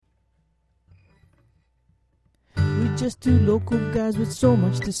just two local guys with so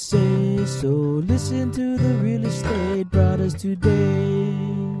much to say. So listen to the Real Estate Brothers today.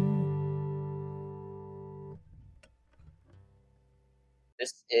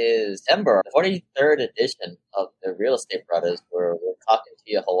 This is December, the 43rd edition of the Real Estate Brothers, where we're talking to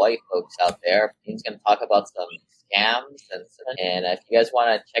you Hawaii folks out there. Dean's going to talk about some scams, and if you guys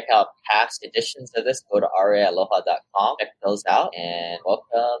want to check out past editions of this, go to raaloha.com, check those out, and welcome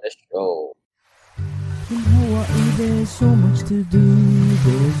to the show. In Hawaii, there's so much to do.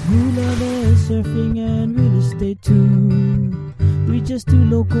 There's hula, there's surfing, and real estate too. We just two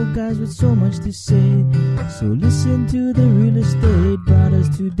local guys with so much to say. So listen to the Real Estate Brothers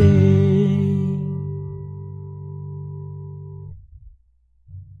today.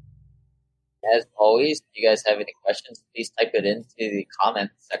 As always, if you guys have any questions, please type it into the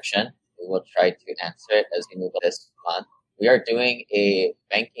comment section. We will try to answer it as we move this month. We are doing a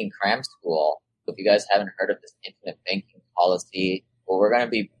banking cram school. If you guys haven't heard of this infinite banking policy, well, we're going to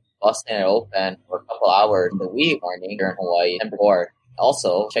be busting it open for a couple hours in the wee morning here in Hawaii and before.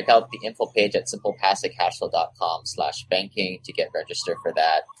 Also, check out the info page at simplepassivecashflow.com/banking to get registered for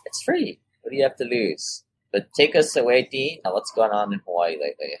that. It's free. What do you have to lose? But take us away, Dean. Now, what's going on in Hawaii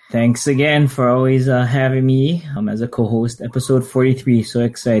lately? Thanks again for always having me as a co-host. Episode 43, so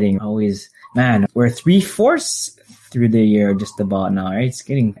exciting. Always, man, we're 3/4 through the year just about now, right? It's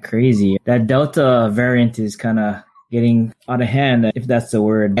getting crazy. That Delta variant is kind of getting out of hand, if that's the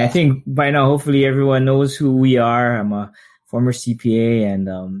word. I think by now, hopefully everyone knows who we are. I'm a former CPA and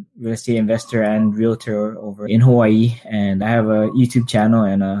real estate investor and realtor over in Hawaii. And I have a YouTube channel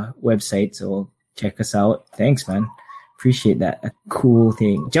and a website, so check us out. Thanks, man. Appreciate that. A cool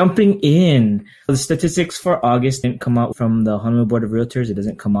thing. Jumping in. The statistics for August didn't come out from the Honolulu Board of Realtors. It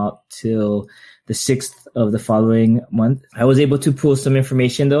doesn't come out till the 6th of the following month. I was able to pull some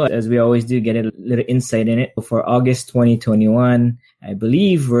information though, as we always do, get a little insight in it. For August 2021, I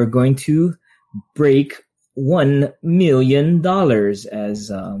believe we're going to break $1 million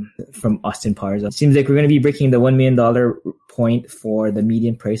as from Austin Powers. It seems like we're going to be breaking the $1 million point for the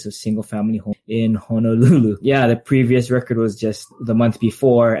median price of single family home in Honolulu. Yeah, the previous record was just the month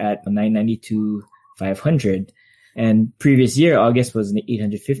before at $992,500. And previous year, August was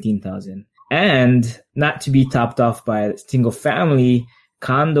 $815,000. And not to be topped off by single family,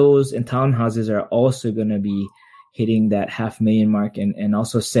 condos and townhouses are also going to be hitting that 500,000 mark and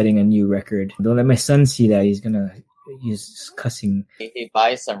also setting a new record. Don't let my son see that. He's cussing. He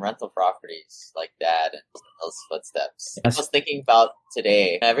buys some rental properties like that and those footsteps. I was thinking about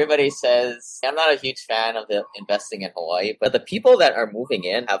today. Everybody says, I'm not a huge fan of the investing in Hawaii, but the people that are moving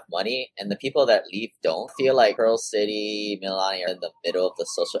in have money and the people that leave don't. Feel like Pearl City, Mililani are in the middle of the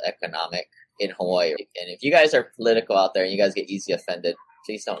social economic in Hawaii. And if you guys are political out there and you guys get easily offended,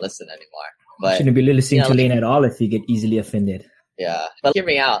 please don't listen anymore. But shouldn't be listening to Lane at all if you get easily offended. Yeah. But hear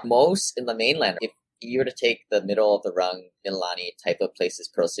me out. Most in the mainland, if you were to take the middle of the rung, Mililani type of places,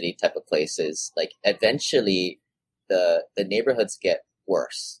 Pearl City type of places, like eventually the neighborhoods get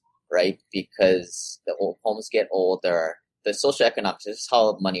worse, right? Because the old homes get older. The social economics, this is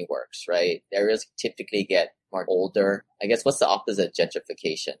how money works, right? Areas typically get more older. I guess what's the opposite of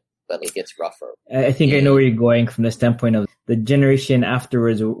gentrification? But it gets rougher. I think I know where you're going from the standpoint of the generation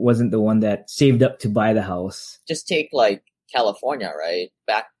afterwards wasn't the one that saved up to buy the house. Just take like California, right?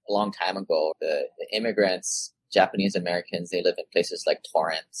 Back a long time ago, the immigrants, Japanese Americans, they live in places like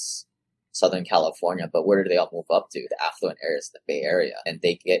Torrance, Southern California. But where do they all move up to? The affluent areas, the Bay Area. And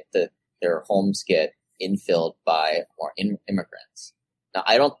they get their homes get infilled by more immigrants. Now,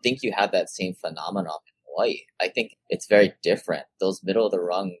 I don't think you have that same phenomenon in Hawaii. I think it's very different. Those middle of the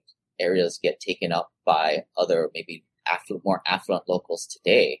rung areas get taken up by other maybe more affluent locals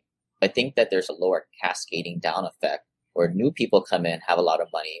today. I think that there's a lower cascading down effect where new people come in, have a lot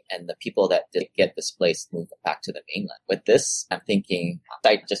of money, and the people that did get displaced move back to the mainland. With this, I'm thinking,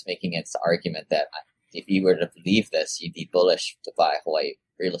 I'm just making it the argument that if you were to believe this, you'd be bullish to buy Hawaii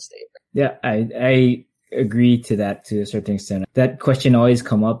real estate. Yeah, I agree to that to a certain extent. That question always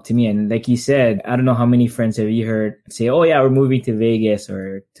come up to me. And like you said, I don't know how many friends have you heard say, oh yeah, we're moving to Vegas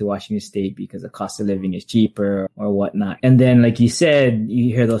or to Washington State because the cost of living is cheaper or whatnot. And then like you said,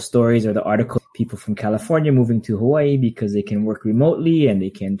 you hear those stories or the articles, people from California moving to Hawaii because they can work remotely and they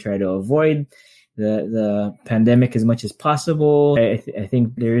can try to avoid the pandemic as much as possible. I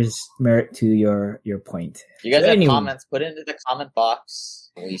think there is merit to your point. You guys have comments, put it into the comment box.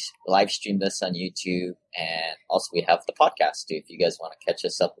 We live stream this on YouTube, and also we have the podcast too if you guys want to catch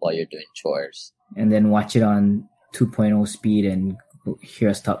us up while you're doing chores. And then watch it on 2.0 speed and hear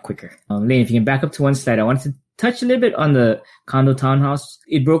us talk quicker. Lane, if you can back up to one slide, I wanted to touch a little bit on the condo townhouse.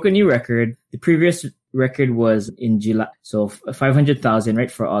 It broke a new record. The previous record was in July. So 500,000,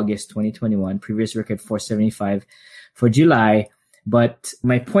 right, for August 2021. Previous record 475 for July. But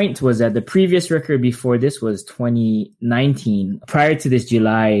my point was that the previous record before this was 2019. Prior to this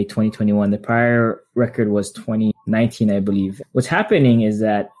July 2021, the prior record was 2019, I believe. What's happening is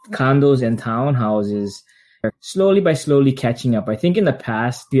that condos and townhouses are slowly catching up. I think in the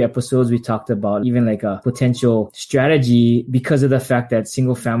past few episodes, we talked about even like a potential strategy because of the fact that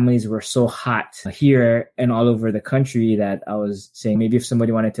single families were so hot here and all over the country that I was saying maybe if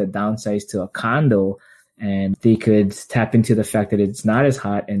somebody wanted to downsize to a condo, and they could tap into the fact that it's not as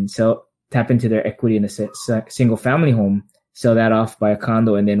hot and tap into their equity in a single family home, sell that off, buy a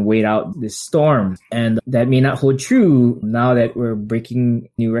condo, and then wait out this storm. And that may not hold true now that we're breaking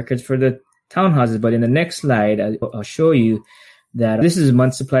new records for the townhouses. But in the next slide, I'll show you that this is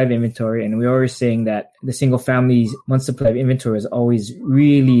month supply of inventory. And we're always saying that the single family's month supply of inventory is always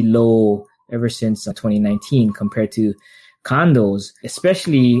really low ever since 2019 compared to condos,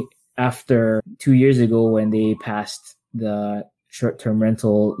 especially after 2 years ago when they passed the short-term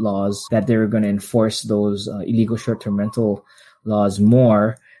rental laws that they were going to enforce those illegal short-term rental laws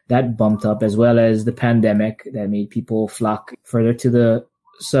more. That bumped up, as well as the pandemic that made people flock further to the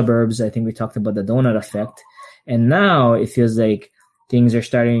suburbs. I think we talked about the donut effect. And now it feels like things are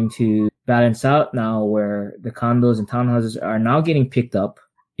starting to balance out now where the condos and townhouses are now getting picked up.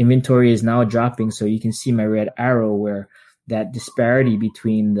 Inventory is now dropping. So you can see my red arrow where that disparity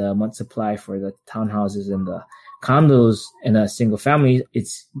between the month supply for the townhouses and the condos and a single family,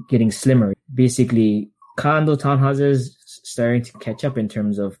 it's getting slimmer. Basically, condo townhouses starting to catch up in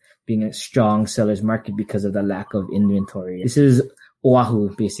terms of being a strong seller's market because of the lack of inventory. This is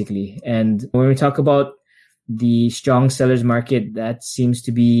Oahu, basically. And when we talk about the strong seller's market, that seems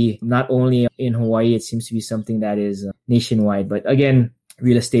to be not only in Hawaii, it seems to be something that is nationwide. But again,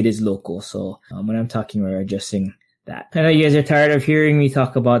 real estate is local. So when I'm talking, we're adjusting that. I know you guys are tired of hearing me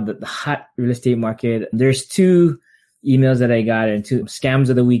talk about the hot real estate market. There's two emails that I got and two scams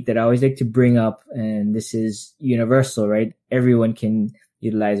of the week that I always like to bring up. And this is universal, right? Everyone can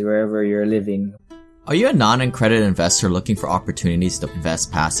utilize wherever you're living. Are you a non-accredited investor looking for opportunities to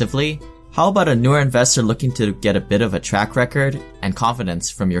invest passively? How about a newer investor looking to get a bit of a track record and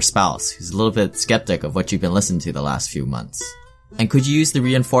confidence from your spouse who's a little bit skeptic of what you've been listening to the last few months? And could you use the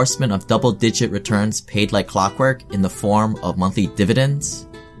reinforcement of double-digit returns paid like clockwork in the form of monthly dividends?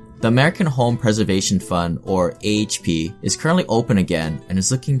 The American Home Preservation Fund, or AHP, is currently open again and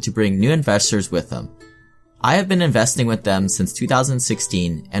is looking to bring new investors with them. I have been investing with them since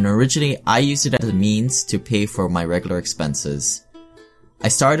 2016, and originally I used it as a means to pay for my regular expenses. I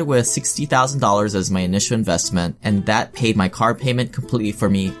started with $60,000 as my initial investment, and that paid my car payment completely for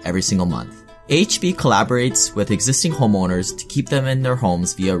me every single month. AHP collaborates with existing homeowners to keep them in their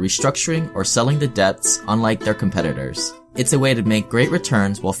homes via restructuring or selling the debts, unlike their competitors. It's a way to make great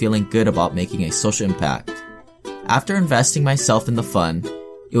returns while feeling good about making a social impact. After investing myself in the fund,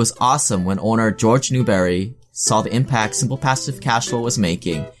 it was awesome when owner George Newberry saw the impact Simple Passive Cashflow was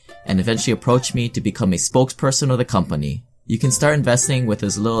making and eventually approached me to become a spokesperson of the company. You can start investing with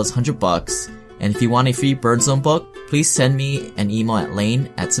as little as $100, and if you want a free Burn Zone book, please send me an email at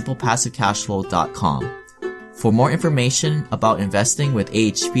lane@simplepassivecashflow.com. For more information about investing with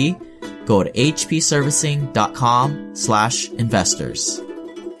AHP, go to hpservicing.com/investors.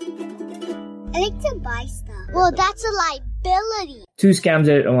 I like to buy stuff. Well, that's a liability. Two scams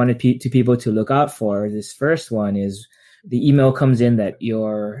that I wanted people to look out for. This first one is the email comes in that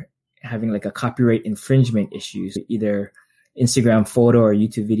you're having like a copyright infringement issue. Either Instagram photo or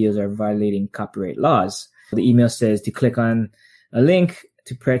YouTube videos are violating copyright laws. The email says to click on a link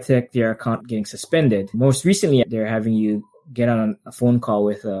to protect your account getting suspended. Most recently, they're having you get on a phone call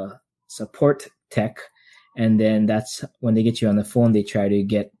with a support tech. And then that's when they get you on the phone, they try to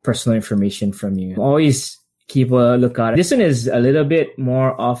get personal information from you. Always keep a lookout. This one is a little bit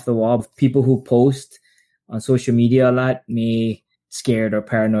more off the wall. People who post on social media a lot may scared or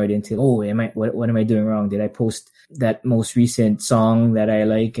paranoid into, what am I doing wrong? Did I post that most recent song that I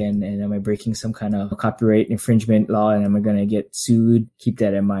like and am I breaking some kind of copyright infringement law and am I going to get sued? Keep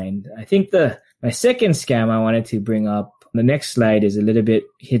that in mind. I think my second scam I wanted to bring up, the next slide is a little bit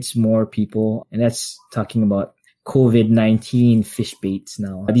hits more people, and that's talking about COVID-19 fish baits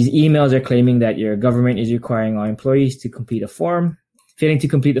now. These emails are claiming that your government is requiring all employees to complete a form. Failing to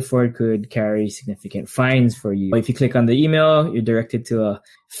complete the form could carry significant fines for you. If you click on the email, you're directed to a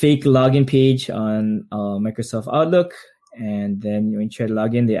fake login page on Microsoft Outlook. And then when you try to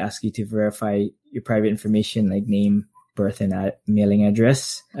log in, they ask you to verify your private information like name, birth and mailing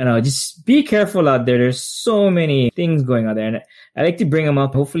address. And just be careful out there. There's so many things going on there. And I like to bring them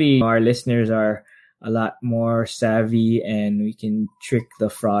up. Hopefully our listeners are a lot more savvy and we can trick the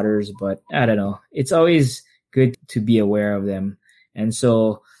frauders. But I don't know. It's always good to be aware of them. And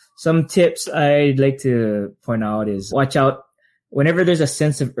so some tips I'd like to point out is watch out whenever there's a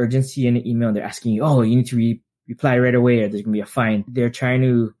sense of urgency in an email. They're asking you, oh, you need to reply right away or there's going to be a fine. They're trying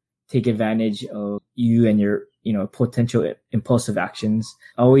to take advantage of you and your, potential impulsive actions.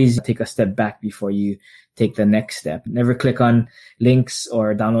 Always take a step back before you take the next step. Never click on links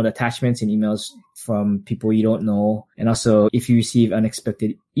or download attachments in emails from people you don't know. And also, if you receive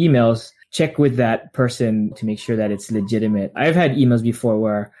unexpected emails, check with that person to make sure that it's legitimate. I've had emails before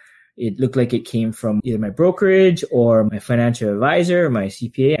where it looked like it came from either my brokerage or my financial advisor or my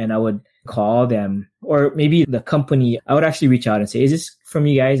CPA, and I would call them, or maybe the company. I would actually reach out and say, is this from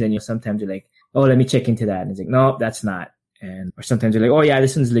you guys? And sometimes you're like, oh, let me check into that. And it's like, no, that's not. Or sometimes you're like, oh yeah,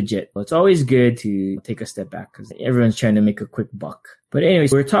 this one's legit. Well, it's always good to take a step back because everyone's trying to make a quick buck. But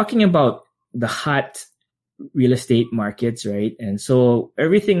anyways, we're talking about the hot real estate markets, right? And so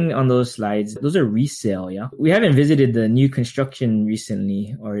everything on those slides, those are resale, yeah? We haven't visited the new construction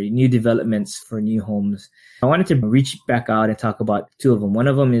recently or new developments for new homes. I wanted to reach back out and talk about two of them. One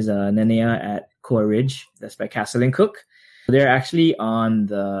of them is Nanea at Koa Ridge. That's by Castle & Cooke. They're actually on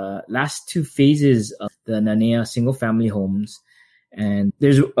the last two phases of the Nanea single-family homes. And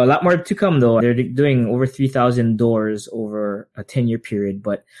there's a lot more to come, though. They're doing over 3,000 doors over a 10-year period.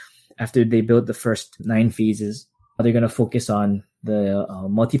 But after they built the first 9 phases, they're going to focus on the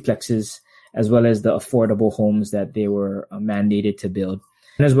multiplexes as well as the affordable homes that they were mandated to build,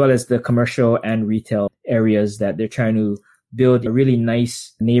 and as well as the commercial and retail areas that they're trying to build a really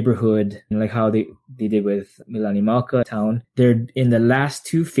nice neighborhood, like how they did with Milanimalka town. They're in the last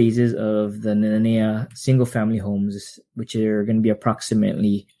 2 phases of the Nanea single-family homes, which are going to be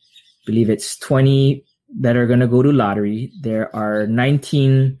approximately, I believe it's 20 that are going to go to lottery. There are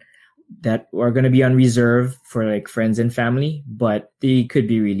 19 that are going to be on reserve for like friends and family, but they could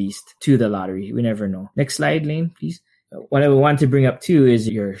be released to the lottery. We never know. Next slide, Lane, please. What I want to bring up too is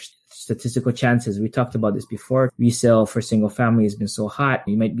your statistical chances. We talked about this before. Resale for single family has been so hot.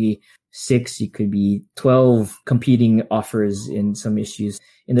 You might be 6, you could be 12 competing offers in some issues.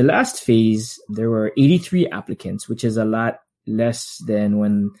 In the last phase, there were 83 applicants, which is a lot less than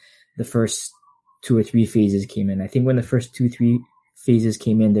when the first 2 or 3 phases came in. I think when the first 2-3 phases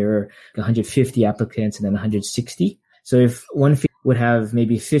came in, there were 150 applicants and then 160. So if one phase would have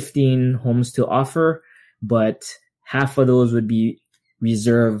maybe 15 homes to offer, but half of those would be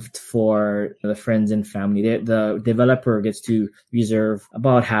reserved for the friends and family. The developer gets to reserve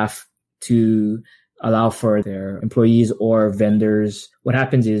about half to allow for their employees or vendors. What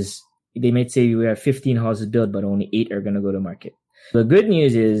happens is they might say we have 15 houses built, but only 8 are going to go to market. The good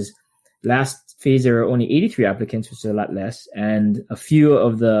news is last phase, there were only 83 applicants, which is a lot less. And a few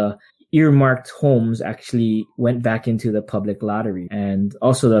of the earmarked homes actually went back into the public lottery. And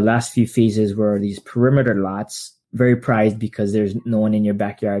also the last few phases were these perimeter lots, very prized because there's no one in your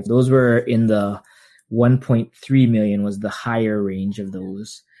backyard. Those were in the 1.3 million was the higher range of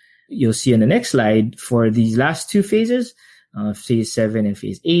those. You'll see in the next slide for these last 2 phases, phase 7 and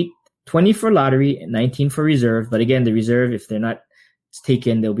phase 8, 20 for lottery and 19 for reserve. But again, the reserve, if they're not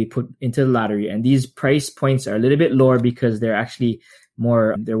taken, they'll be put into the lottery. And these price points are a little bit lower because they're actually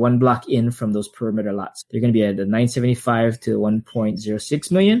they're 1 block in from those perimeter lots. They're going to be at the 975 to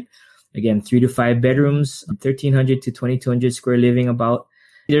 1.06 million. Again, 3 to 5 bedrooms, 1,300 to 2,200 square living about.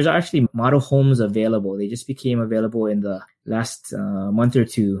 There's actually model homes available. They just became available in the last month or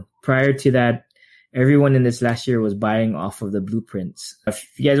 2. Prior to that, everyone in this last year was buying off of the blueprints. If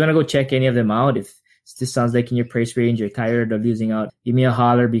you guys want to go check any of them out, if this sounds like in your price range, you're tired of losing out, give me a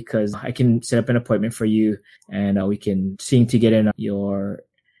holler because I can set up an appointment for you and we can see to get in your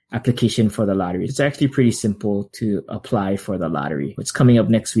application for the lottery. It's actually pretty simple to apply for the lottery. It's coming up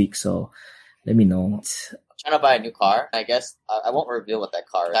next week, so let me know. I'm trying to buy a new car. I guess I won't reveal what that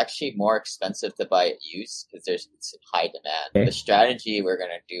car is. It's actually more expensive to buy it used because there's high demand. Okay. The strategy we're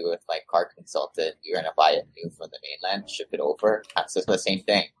going to do with my car consultant, you're going to buy it new from the mainland, ship it over. So it's the same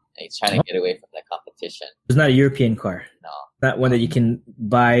thing. And he's trying to get away from the competition. It's not a European car. No. Not one that you can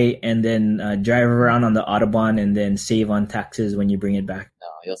buy and then drive around on the Autobahn and then save on taxes when you bring it back. No,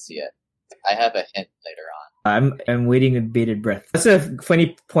 you'll see it. I have a hint later on. I'm waiting with bated breath. That's a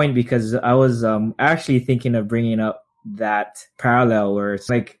funny point because I was actually thinking of bringing up that parallel where it's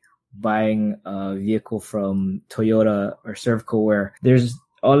like buying a vehicle from Toyota or Servco where there's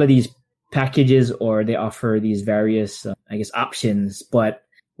all of these packages or they offer these various, options. But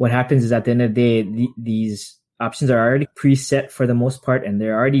what happens is at the end of the day, these options are already preset for the most part, and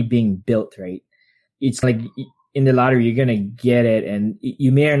they're already being built, right? It's like in the lottery, you're going to get it, and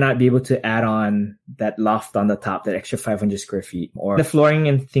you may or not be able to add on that loft on the top, that extra 500 square feet, or the flooring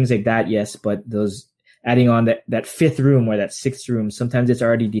and things like that, yes, but those adding on that fifth room or that sixth room, sometimes it's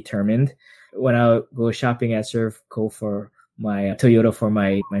already determined. When I go shopping at Servco for my Toyota for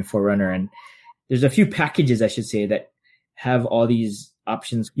my 4Runner, and there's a few packages, I should say, that have all these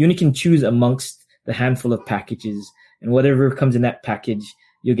options. You only can choose amongst the handful of packages, and whatever comes in that package,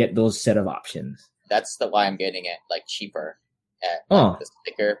 you'll get those set of options. That's why I'm getting it like cheaper at like, the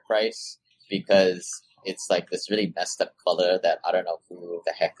sticker price, because it's like this really messed up color that I don't know who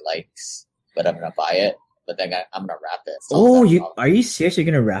the heck likes, but I'm gonna buy it. But then I'm gonna wrap it. Are you serious? You're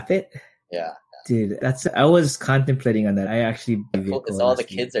gonna wrap it? Yeah. Dude, I was contemplating on that. I actually it's all the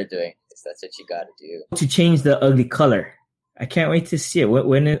kids are doing. That's what you got to do to change the ugly color. I can't wait to see it.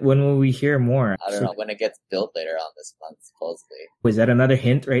 When will we hear more? I don't know, when it gets built later on this month, supposedly. Was that another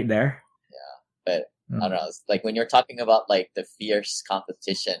hint right there? But I don't know. It's like when you're talking about like the fierce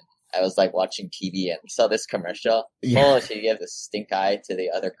competition, I was like watching TV and we saw this commercial. Yeah. Oh, should you give the stink eye to the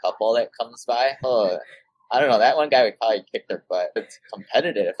other couple that comes by? Oh, I don't know. That one guy would probably kick their butt. It's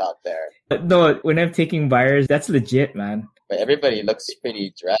competitive out there. But no, when I'm taking buyers, that's legit, man. But everybody looks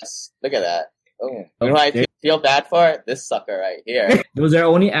pretty dressed. Look at that. Oh, you know what I feel bad for? This sucker right here. Those are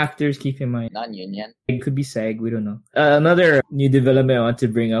only actors, keep in mind. Non-union. It could be SAG, we don't know. Another new development I want to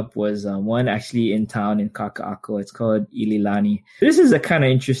bring up was one actually in town in Kaka'ako. It's called Ililani. This is a kind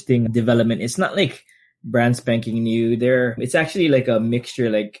of interesting development. It's not like brand spanking new. It's actually like a mixture,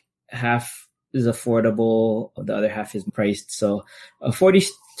 like half is affordable, the other half is priced. So a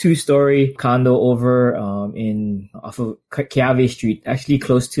 42-story condo over off of Keawe Street, actually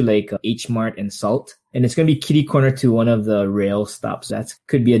close to like H Mart and Salt. And it's going to be kitty corner to one of the rail stops. That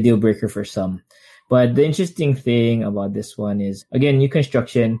could be a deal breaker for some. But the interesting thing about this one is, again, new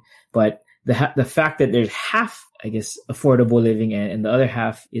construction, but the fact that there's half, I guess, affordable living and the other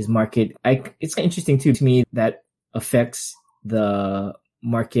half is market. It's interesting too to me that affects the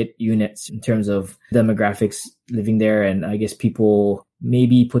market units in terms of demographics living there, and I guess people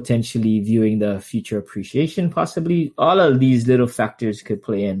maybe potentially viewing the future appreciation, possibly. All of these little factors could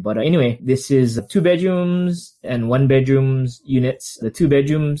play in. But anyway, this is 2 bedrooms and 1 bedrooms units. The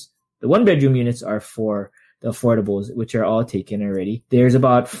 1 bedroom units are for the affordables, which are all taken already. There's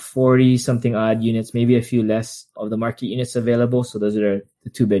about 40 something odd units, maybe a few less of the market units available. So those are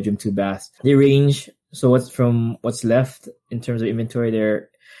the 2 bedroom, 2 baths. They range. So what's left in terms of inventory there,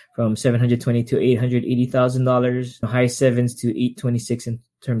 from $720,000 to $880,000, high sevens to $826 in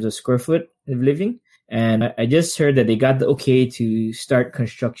terms of square foot of living. And I just heard that they got the okay to start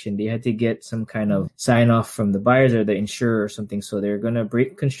construction. They had to get some kind of sign off from the buyers or the insurer or something. So they're going to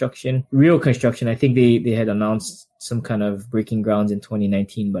break construction, real construction. I think they had announced some kind of breaking grounds in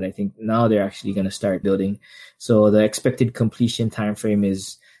 2019, but I think now they're actually going to start building. So the expected completion time frame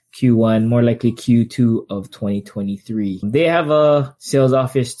is Q1, more likely Q2 of 2023. They have a sales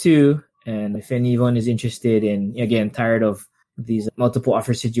office too. And if anyone is interested in, again, tired of these multiple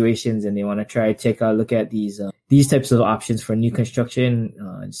offer situations and they want to try take a look at these types of options for new construction,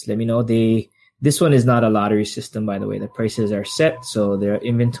 just let me know. This one is not a lottery system, by the way. The prices are set. So their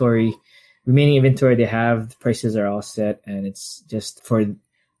remaining inventory they have, the prices are all set. And it's just for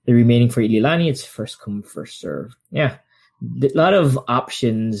the remaining for Ililani, it's first come, first serve. Yeah. A lot of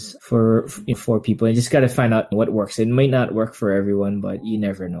options for people. You just got to find out what works. It might not work for everyone, but you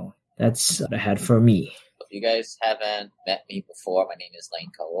never know. That's what I had for me. If you guys haven't met me before, my name is Lane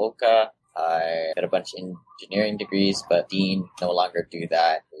Kawoka. I got a bunch of engineering degrees, but Dean no longer do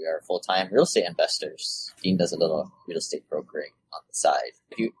that. We are full-time real estate investors. Dean does a little real estate brokering on the side.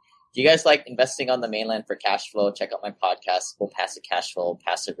 If you guys like investing on the mainland for cash flow, check out my podcast, Full Passive Cash Flow,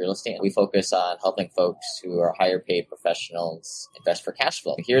 Passive Real Estate. We focus on helping folks who are higher paid professionals invest for cash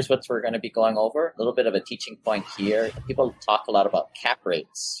flow. Here's what we're going to be going over. A little bit of a teaching point here. People talk a lot about cap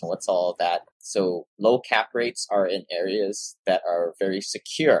rates. What's all that? So low cap rates are in areas that are very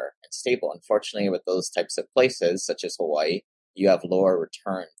secure and stable. Unfortunately, with those types of places, such as Hawaii, you have lower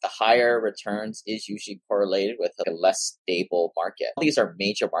return. The higher returns is usually correlated with a less stable market. These are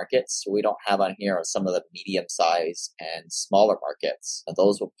major markets. So we don't have on here some of the medium size and smaller markets. And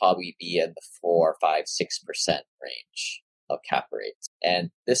those will probably be in the 4, 5, 6% range of cap rates. And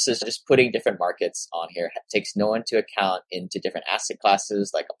this is just putting different markets on here. It takes no into account into different asset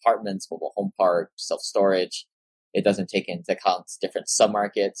classes like apartments, mobile home park, self-storage. It doesn't take into account different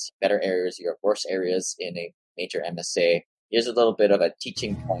submarkets, better areas, your worse areas in a major MSA. Here's a little bit of a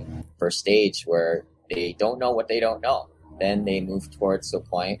teaching point for stage where they don't know what they don't know. Then they move towards a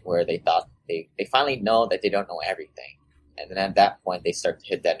point where they thought They finally know that they don't know everything. And then at that point, they start to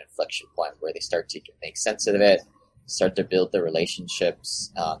hit that inflection point where they start to make sense of it, start to build the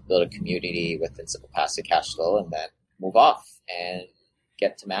relationships, build a community within Simple Passive Cash Flow, and then move off and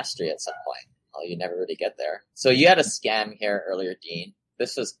get to mastery at some point. Well, you never really get there. So you had a scam here earlier, Dean.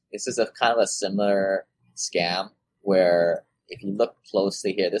 This is a kind of a similar scam where if you look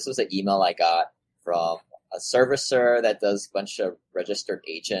closely here, this was an email I got from a servicer that does a bunch of registered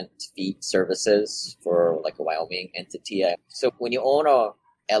agent fee services for like a Wyoming entity. So when you own a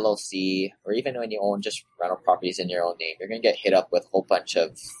LLC, or even when you own just rental properties in your own name, you're going to get hit up with a whole bunch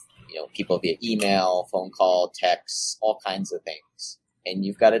of, people via email, phone call, text, all kinds of things. And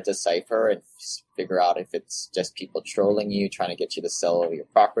you've got to decipher and figure out if it's just people trolling you, trying to get you to sell your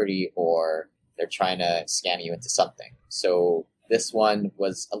property, or they're trying to scam you into something. So this one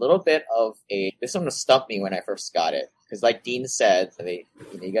was a little bit of this one stumped me when I first got it. Because like Dean said,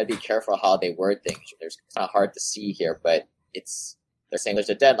 you got to be careful how they word things. It's kind of hard to see here, but they're saying there's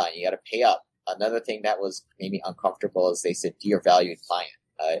a deadline. You got to pay up. Another thing that was maybe uncomfortable is they said, dear valued client.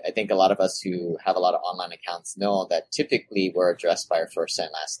 I think a lot of us who have a lot of online accounts know that typically we're addressed by our first and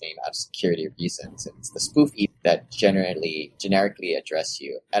last name out of security reasons. It's the spoof email that generically address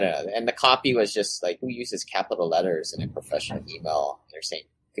you. I don't know. And the copy was just like, who uses capital letters in a professional email? They're saying,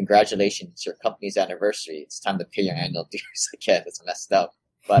 congratulations, it's your company's anniversary. It's time to pay your annual dues again. It's messed up.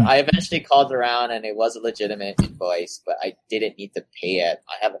 But I eventually called around and it was a legitimate invoice, but I didn't need to pay it.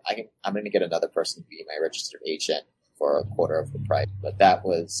 I'm going to get another person to be my registered agent for a quarter of the price. But that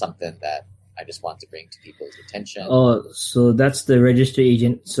was something that I just want to bring to people's attention. Oh, so that's the registered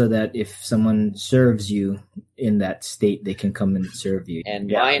agent, so that if someone serves you in that state, they can come and serve you. And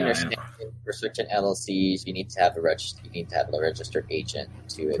my understanding for certain LLCs, you need to have a registered agent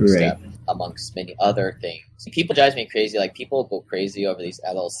to accept, amongst many other things. People drive me crazy. Like, people go crazy over these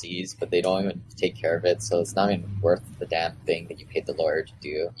LLCs, but they don't even take care of it. So it's not even worth the damn thing that you paid the lawyer to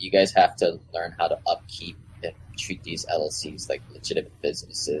do. You guys have to learn how to upkeep and treat these LLCs like legitimate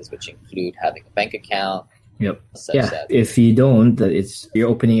businesses, which include having a bank account. Yep. Yeah. If you don't, you're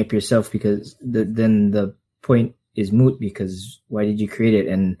opening up yourself, because then the point is moot, because why did you create it?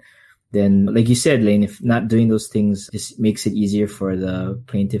 And then, like you said, Lane, if not doing those things, just makes it easier for the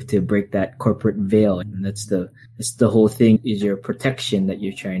plaintiff to break that corporate veil. And that's the whole thing, is your protection that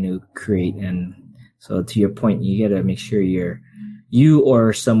you're trying to create. And so, to your point, you got to make sure you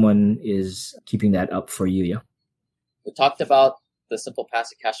or someone is keeping that up for you. Yeah. We talked about the Simple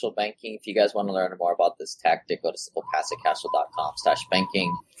Passive Cash Flow Banking. If you guys want to learn more about this tactic, go to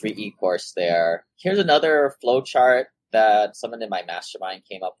simplepassivecashflow.com/banking. Free e-course there. Here's another flow chart that someone in my mastermind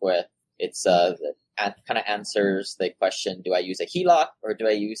came up with. It's kind of answers the question, do I use a HELOC or do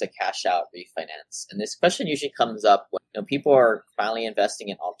I use a cash out refinance? And this question usually comes up when people are finally investing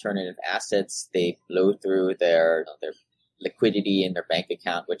in alternative assets. They blow through their liquidity in their bank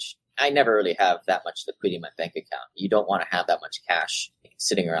account, which I never really have that much liquidity in my bank account. You don't want to have that much cash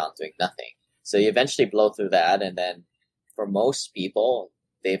sitting around doing nothing. So you eventually blow through that. And then for most people,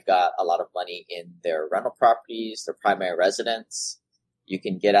 they've got a lot of money in their rental properties, their primary residence. You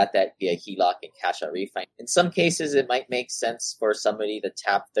can get at that via HELOC and cash out refinance. In some cases, it might make sense for somebody to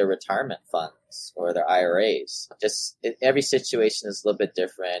tap their retirement funds or their IRAs. Every situation is a little bit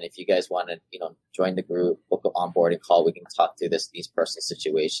different. If you guys want to, join the group, book an onboarding call, we can talk through these personal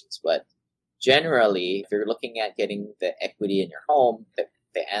situations. But generally, if you're looking at getting the equity in your home,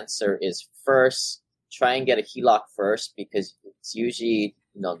 the answer is first, try and get a HELOC first, because it's usually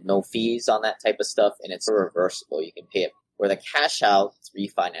no fees on that type of stuff, and it's reversible. You can pay it. Where the cash out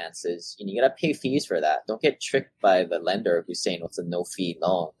refinances, you gotta pay fees for that. Don't get tricked by the lender who's saying it's a no fee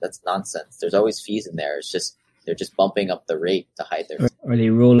loan. That's nonsense. There's always fees in there. It's just they're just bumping up the rate to hide their or they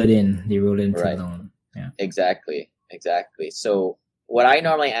roll it in. They roll it into the loan. Yeah. Exactly. So what I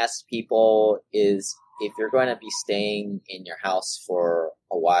normally ask people is, if you're going to be staying in your house for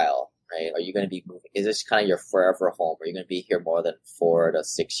a while, right? Are you going to be moving? Is this kind of your forever home? Are you going to be here more than 4 to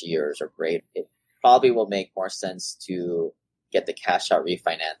 6 years or greater? It probably will make more sense to get the cash out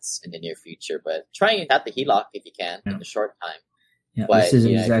refinance in the near future, but try and have the HELOC if you can in the short time. Yeah, but, this is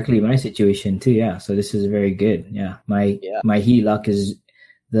exactly my situation too. Yeah, so this is very good. Yeah, my HELOC is,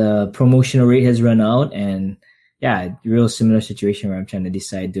 the promotional rate has run out, and real similar situation where I'm trying to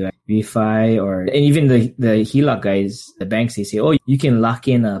decide, do I refi or, and even the HELOC guys, the banks, they say, oh, you can lock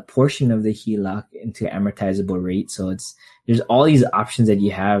in a portion of the HELOC into amortizable rate. So there's all these options that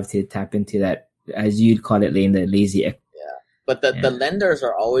you have to tap into that, as you'd call it, Lane, the lazy equity. But the lenders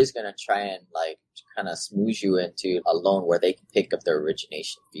are always going to try and kind of smooth you into a loan where they can pick up their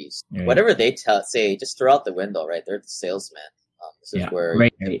origination fees. Right. Whatever they say, just throw out the window, right? They're the salesman. This is where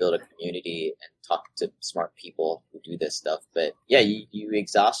you can build a community and talk to smart people who do this stuff. But yeah, you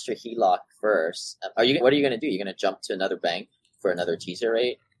exhaust your HELOC first. What are you going to do? You're going to jump to another bank for another teaser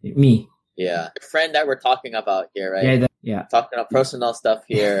rate? Me. Yeah. The friend that we're talking about here, right? Yeah. Talking about personal stuff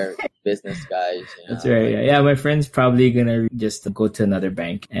here, business guys. You know? That's right. Yeah. My friend's probably going to just go to another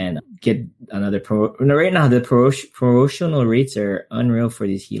bank and get another right now, the promotional rates are unreal for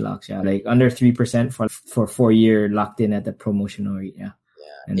these HELOCs. Yeah. Like under 3% for 4-year locked in at the promotional rate. Yeah.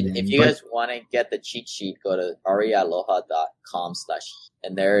 And if you guys want to get the cheat sheet, go to arialoha.com/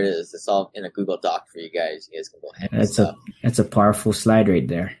 and there it is. It's all in a Google Doc for you guys. You guys can go ahead. That's a powerful slide right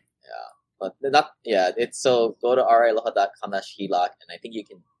there. But it's so go to arialoha.com/HELOC, and I think you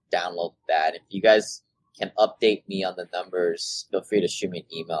can download that. If you guys can update me on the numbers, feel free to shoot me an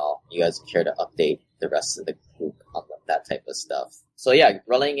email. You guys care to update the rest of the group on that type of stuff. So yeah,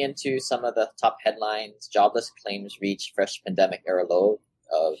 rolling into some of the top headlines, jobless claims reach fresh pandemic era low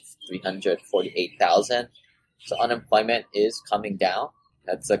of 348,000. So unemployment is coming down.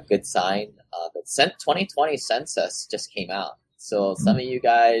 That's a good sign. The 2020 census just came out. So some of you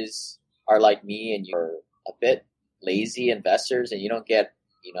guys are like me and you're a bit lazy investors and you don't get,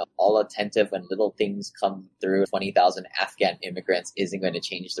 all attentive when little things come through. 20,000 Afghan immigrants isn't going to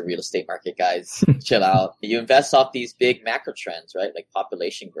change the real estate market, guys. Chill out. You invest off these big macro trends, right? Like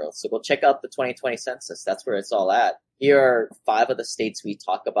population growth. So go check out the 2020 census. That's where it's all at. Here are 5 of the states we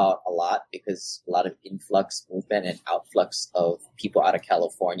talk about a lot because a lot of influx, movement, and outflux of people out of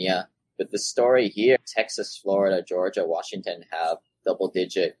California. But the story here, Texas, Florida, Georgia, Washington have low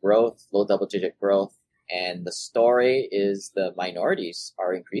double-digit growth. And the story is the minorities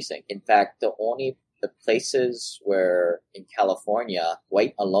are increasing. In fact, the places where in California,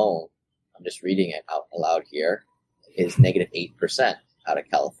 white alone, I'm just reading it out aloud here, is negative 8% out of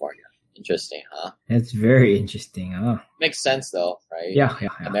California. Interesting, huh? That's very interesting, huh? Makes sense though, right? Yeah.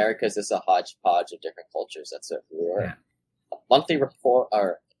 America's is a hodgepodge of different cultures. That's what we were. Yeah. A monthly report,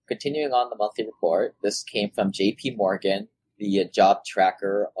 or continuing on the monthly report, this came from JP Morgan, the job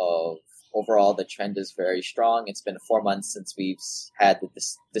tracker of overall, the trend is very strong. It's been 4 months since we've had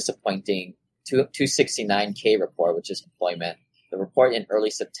this disappointing 269K report, which is employment. The report in early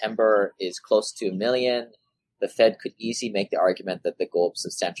September is close to 1 million. The Fed could easily make the argument that the goal of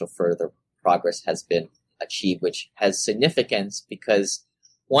substantial further progress has been achieved, which has significance because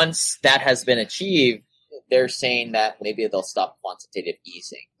once that has been achieved, they're saying that maybe they'll stop quantitative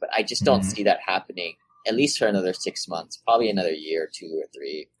easing. But I just don't see that happening, at least for another 6 months, probably another year, 2 or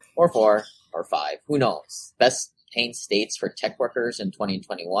 3. Or 4 or 5. Who knows? Best paying states for tech workers in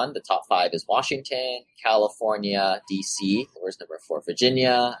 2021. The top 5 is Washington, California, DC. Where's number 4?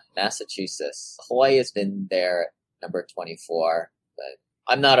 Virginia, Massachusetts. Hawaii has been there, number 24. But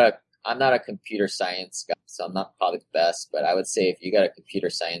I'm not a computer science guy, so I'm not probably the best. But I would say if you got a computer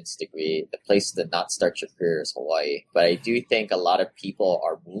science degree, the place to not start your career is Hawaii. But I do think a lot of people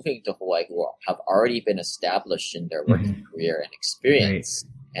are moving to Hawaii who have already been established in their working career and experience.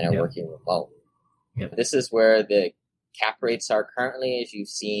 Right. And are working remote. Yep. This is where the cap rates are currently. As you've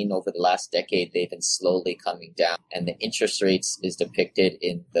seen over the last decade, they've been slowly coming down. And the interest rates is depicted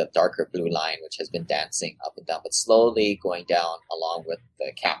in the darker blue line, which has been dancing up and down, but slowly going down along with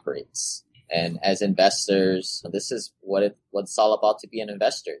the cap rates. And as investors, this is what it's all about to be an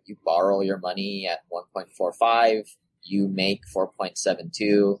investor. You borrow your money at 1.45, you make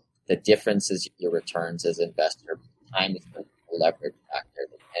 4.72. The difference is your returns as an investor. Time is the leverage factor.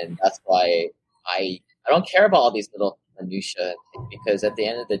 And that's why I don't care about all these little minutiae because at the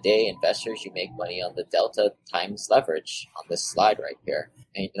end of the day, investors, you make money on the delta times leverage on this slide right here.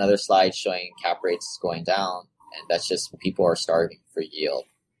 And another slide showing cap rates going down, and that's just people are starving for yield.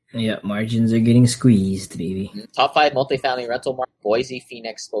 Yeah, margins are getting squeezed, baby. Top 5 multifamily rental market: Boise,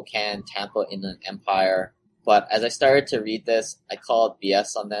 Phoenix, Spokane, Tampa, Inland Empire. But as I started to read this, I called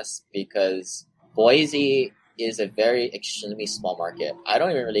BS on this because Boise is a very extremely small market. I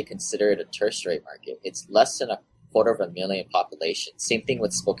don't even really consider it a tertiary market. It's less than 250,000 population. Same thing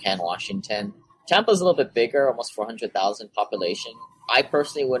with Spokane, Washington. Tampa's a little bit bigger, almost 400,000 population. I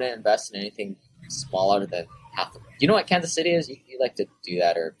personally wouldn't invest in anything smaller than half of it. Do you know what Kansas City is? You like to do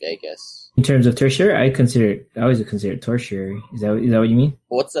that, or Vegas? In terms of tertiary, I always consider it tertiary. Is that what you mean?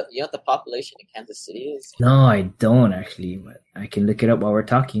 What's the what the population in Kansas City is? No, I don't actually, but I can look it up while we're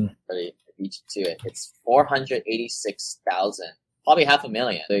talking. Ready? To it. It's 486,000, probably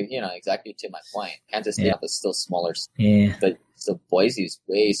 500,000. So, exactly to my point. Kansas City is still smaller. Yeah. But so Boise is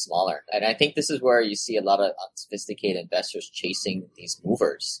way smaller. And I think this is where you see a lot of unsophisticated investors chasing these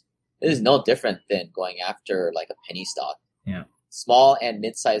movers. This is no different than going after like a penny stock. Yeah. Small and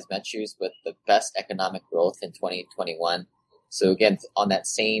mid-sized metros with the best economic growth in 2021. So again, on that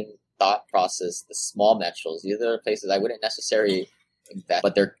same thought process, the small metros, these are the places I wouldn't necessarily invest,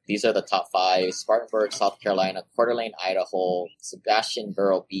 but these are the top 5: Spartanburg, South Carolina; Coeur d'Alene, Idaho; Sebastian,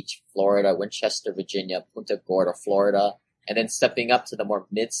 Vero Beach, Florida; Winchester, Virginia; Punta Gorda, Florida; and then stepping up to the more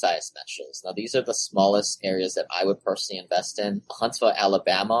mid-sized metros. Now, these are the smallest areas that I would personally invest in. Huntsville,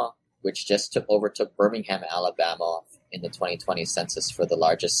 Alabama, which just overtook Birmingham, Alabama in the 2020 census for the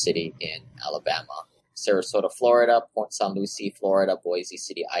largest city in Alabama. Sarasota, Florida; Port St. Lucie, Florida; Boise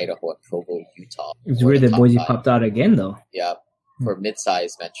City, Idaho; and Provo, Utah. It's weird that Boise popped out again, though. Yeah, for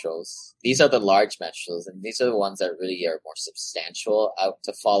mid-sized metros. These are the large metros, and these are the ones that really are more substantial out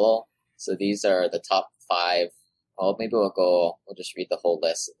to follow. So these are the top 5. Oh, maybe we'll just read the whole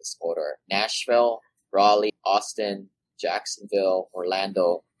list in this order. Nashville, Raleigh, Austin, Jacksonville,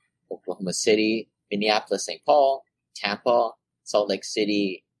 Orlando, Oklahoma City, Minneapolis, St. Paul, Tampa, Salt Lake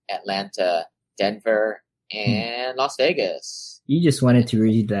City, Atlanta, Denver, and Las Vegas. You just wanted to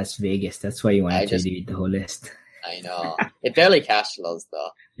read Las Vegas. That's why you wanted to read the whole list. I know. It barely cash flows, though.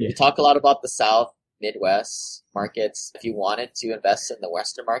 Yeah. You talk a lot about the South, Midwest markets. If you wanted to invest in the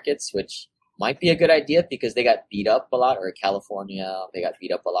Western markets, which might be a good idea because they got beat up a lot, or California, they got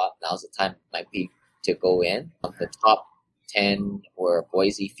beat up a lot. Now's the time might be to go in. The top 10 were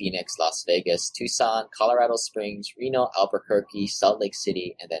Boise, Phoenix, Las Vegas, Tucson, Colorado Springs, Reno, Albuquerque, Salt Lake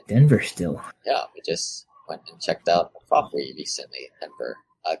City, and then Denver still. Yeah, we just went and checked out a property recently in Denver.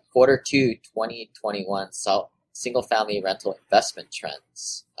 Q2 2021 single-family rental investment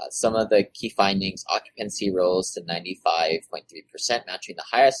trends. Some of the key findings: occupancy rose to 95.3%, matching the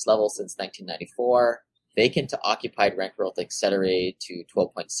highest level since 1994. Vacant to occupied rent growth accelerated to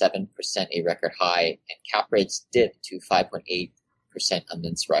 12.7%, a record high, and cap rates dipped to 5.8%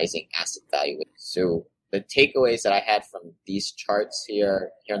 amidst rising asset value. So the takeaways that I had from these charts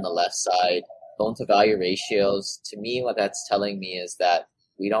here on the left side, loan-to-value ratios, to me what that's telling me is that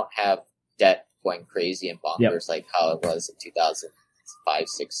we don't have debt going crazy and bonkers like how it was in 2005,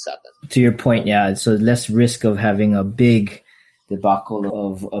 6, 7. To your point, yeah. So less risk of having a big debacle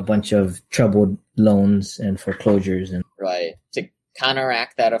of a bunch of troubled loans and foreclosures. And right. To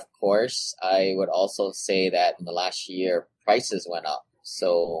counteract that, of course, I would also say that in the last year, prices went up.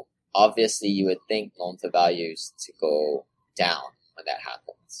 So obviously you would think loan to values to go down when that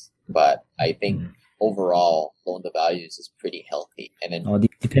happens. But I think overall loan to values is pretty healthy. And then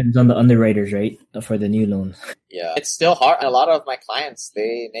depends on the underwriters, right? For the new loans. Yeah. It's still hard. A lot of my clients,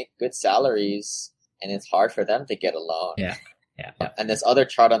 they make good salaries and it's hard for them to get a loan. Yeah. And this other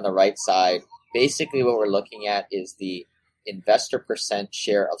chart on the right side, basically what we're looking at is the investor percent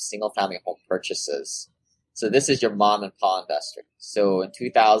share of single family home purchases. So this is your mom and pop investor. So in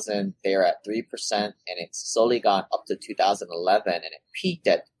 2000, they were at 3% and it's slowly gone up to 2011 and it peaked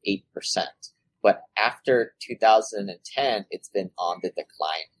at 8%. But after 2010, it's been on the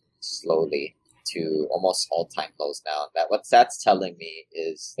decline slowly to almost all-time lows now. What that's telling me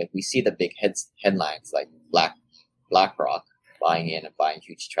is that we see the big headlines like BlackRock buying in and buying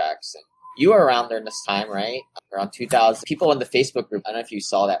huge tracts. And you were around during this time, right? Around 2000. People in the Facebook group, I don't know if you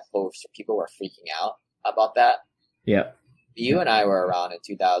saw that post, people were freaking out about that. Yeah. You and I were around in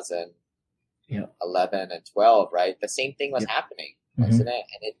 2011 and 12, right? The same thing was happening, wasn't it?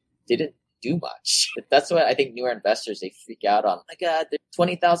 And it didn't do much. But that's what I think newer investors, they freak out on. Oh my God, there's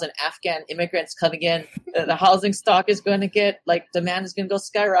 20,000 Afghan immigrants coming in. The housing stock is going to get, demand is going to go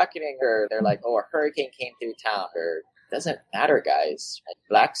skyrocketing. Or they're like, oh, a hurricane came through town. Or it doesn't matter, guys.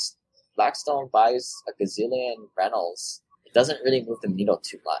 Blackstone buys a gazillion rentals. It doesn't really move the needle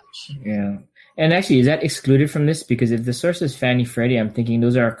too much. Yeah. And actually, is that excluded from this? Because if the source is Fannie Freddie, I'm thinking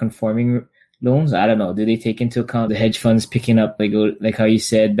those are conforming loans. I don't know. Do they take into account the hedge funds picking up, like how you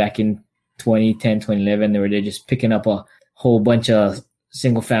said back in 2010, 2011, where they're just picking up a whole bunch of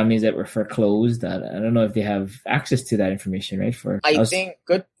single families that were foreclosed? I don't know if they have access to that information, right?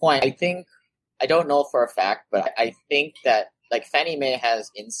 Good point. I don't know for a fact, but I think that Fannie Mae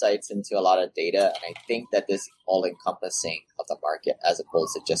has insights into a lot of data, and I think that this is all-encompassing of the market as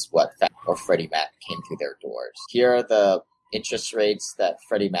opposed to just what Fannie or Freddie Mac came through their doors. Here are the interest rates that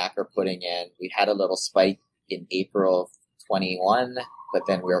Freddie Mac are putting in. We had a little spike in April of 21, but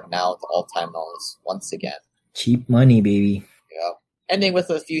then we're now at the all-time lows once again. Cheap money, baby. Yeah. Ending with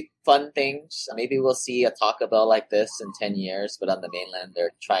a few fun things. Maybe we'll see a Taco Bell like this in 10 years, but on the mainland,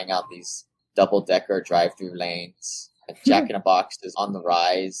 they're trying out these double-decker drive-through lanes. Jack in a Box is on the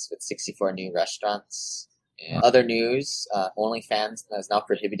rise with 64 new restaurants. And other news, OnlyFans is now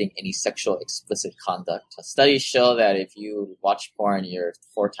prohibiting any sexual explicit conduct. Studies show that if you watch porn, you're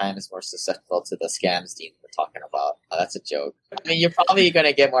 4 times more susceptible to the scams Dean we're talking about. That's a joke. I mean, you're probably going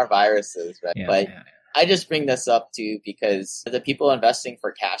to get more viruses, right? I just bring this up too because the people investing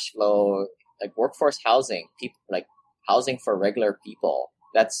for cash flow, like workforce housing, people like housing for regular people,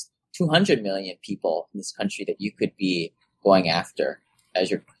 that's 200 million people in this country that you could be going after as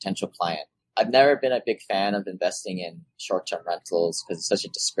your potential client. I've never been a big fan of investing in short-term rentals because it's such a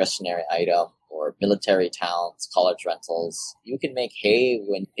discretionary item, or military towns, college rentals. You can make hay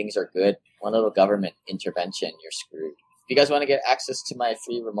when things are good. One little government intervention, you're screwed. If you guys want to get access to my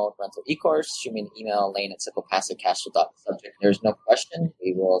free remote rental e-course, shoot me an email, lane@simplepassivecashflow.subject. There's no question.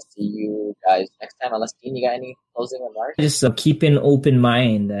 We will see you guys next time. Unless, Dean, you got any closing remarks? Just keep an open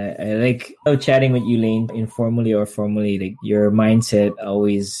mind. I like chatting with you, Lane, informally or formally. Like, your mindset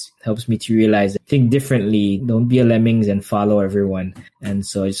always helps me to realize, think differently. Don't be a lemmings and follow everyone. And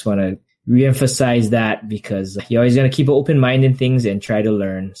so I just want to reemphasize that because you're always going to keep an open mind in things and try to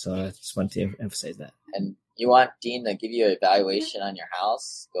learn. So I just want to emphasize that. And you want Dean to give you an evaluation on your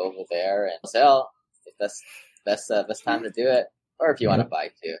house, go over there and sell. If that's best time to do it. Or if you want to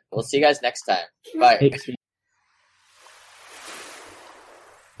buy too. We'll see you guys next time. Bye.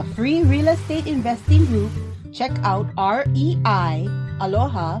 A free real estate investing group. Check out reialoha.com.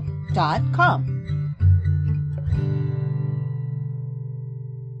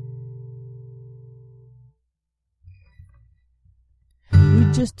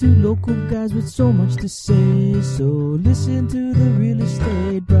 We're just two local guys with so much to say. So listen to the Real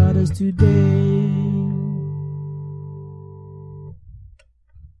Estate Brothers today.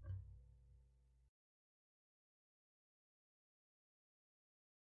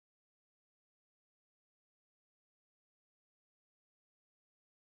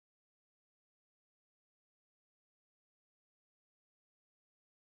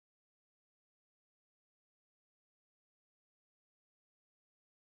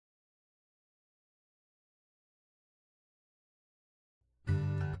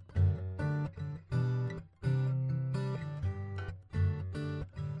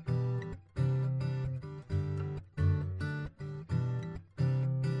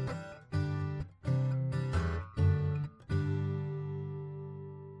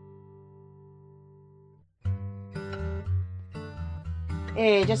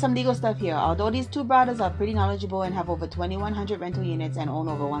 Hey, just some legal stuff here. Although these two brothers are pretty knowledgeable and have over 2,100 rental units and own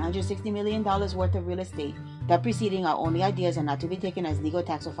over $160 million worth of real estate, the preceding are only ideas and not to be taken as legal,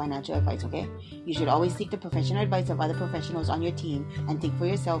 tax, or financial advice, okay? You should always seek the professional advice of other professionals on your team and think for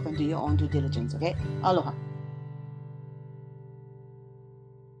yourself and do your own due diligence, okay? Aloha.